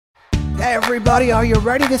Hi everybody, are you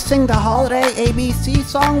ready to sing the holiday ABC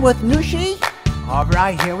song with Nooshi?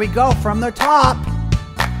 Alright, here we go from the top.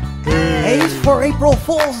 A is for April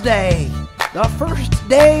Fool's Day, the first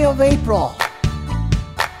day of April.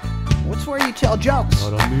 What's where you tell jokes?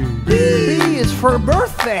 Not on me. B is for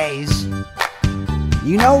birthdays.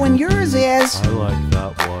 You know when yours is. I like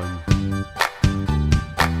that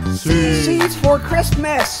one. C is for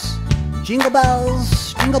Christmas. Jingle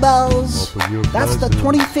bells, jingle bells. Open your That's the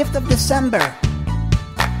present. 25th of December.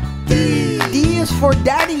 D is for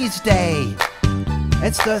Daddy's Day.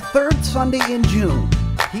 It's the third Sunday in June.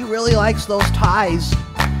 He really likes those ties.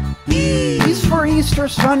 E is for Easter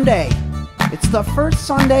Sunday. It's the first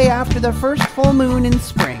Sunday after the first full moon in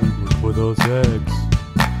spring. Look for those eggs.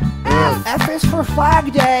 F is for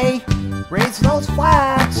Flag Day. Raise those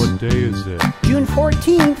flags. What day is it? June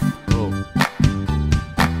 14th. Oh,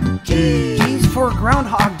 G's for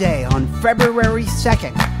Groundhog Day on February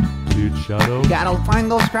 2nd. Dude Shadow? Gotta find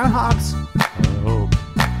those groundhogs. I hope.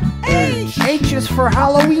 H is for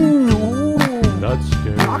Halloween. Ooh. That's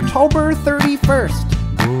scary. October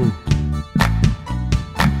 31st. Ooh.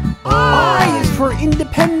 I is for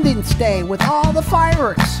Independence Day with all the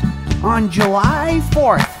fireworks on July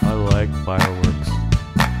 4th. I like fireworks.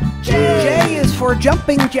 J is for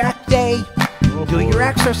Jumping Jack Day. Oh, Do your boy.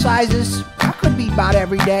 exercises. That could be about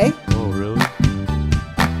every day. Oh, really?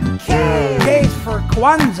 K is for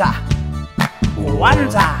Kwanzaa.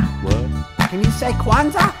 Kwanzaa. What? Can you say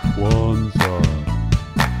Kwanzaa? Kwanzaa.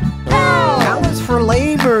 Now is for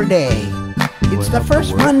Labor Day. It's What, the have to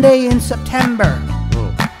first work? Monday in September.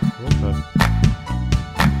 Oh,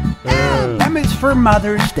 okay. M is for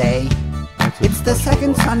Mother's Day. That's a It's the special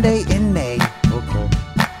second one. Sunday in May. Okay.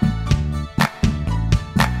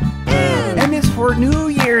 N is for New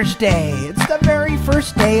Year's Day. It's the very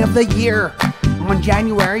first day of the year on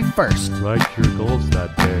January 1st. Write your goals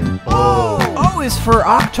that day. O is for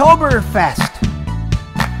Oktoberfest.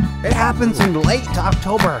 It happens in late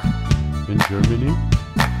October. In Germany?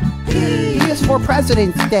 P is for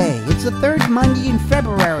President's Day. It's the third Monday in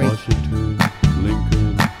February. Washington,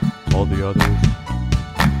 Lincoln, all the others.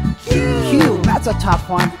 Q, that's a tough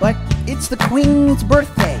one, but it's the Queen's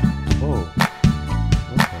birthday. Oh.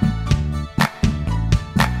 Okay.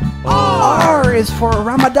 R is for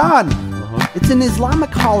Ramadan. Uh-huh. It's an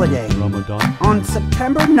Islamic holiday Ramadan? on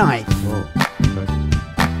September 9th. Oh, okay.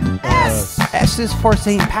 S is for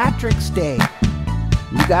St. Patrick's Day.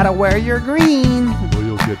 You gotta wear your green. Or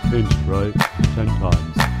you'll get pinched, right? 10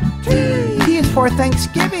 times. T is for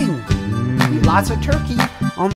Thanksgiving. Eat lots of turkey.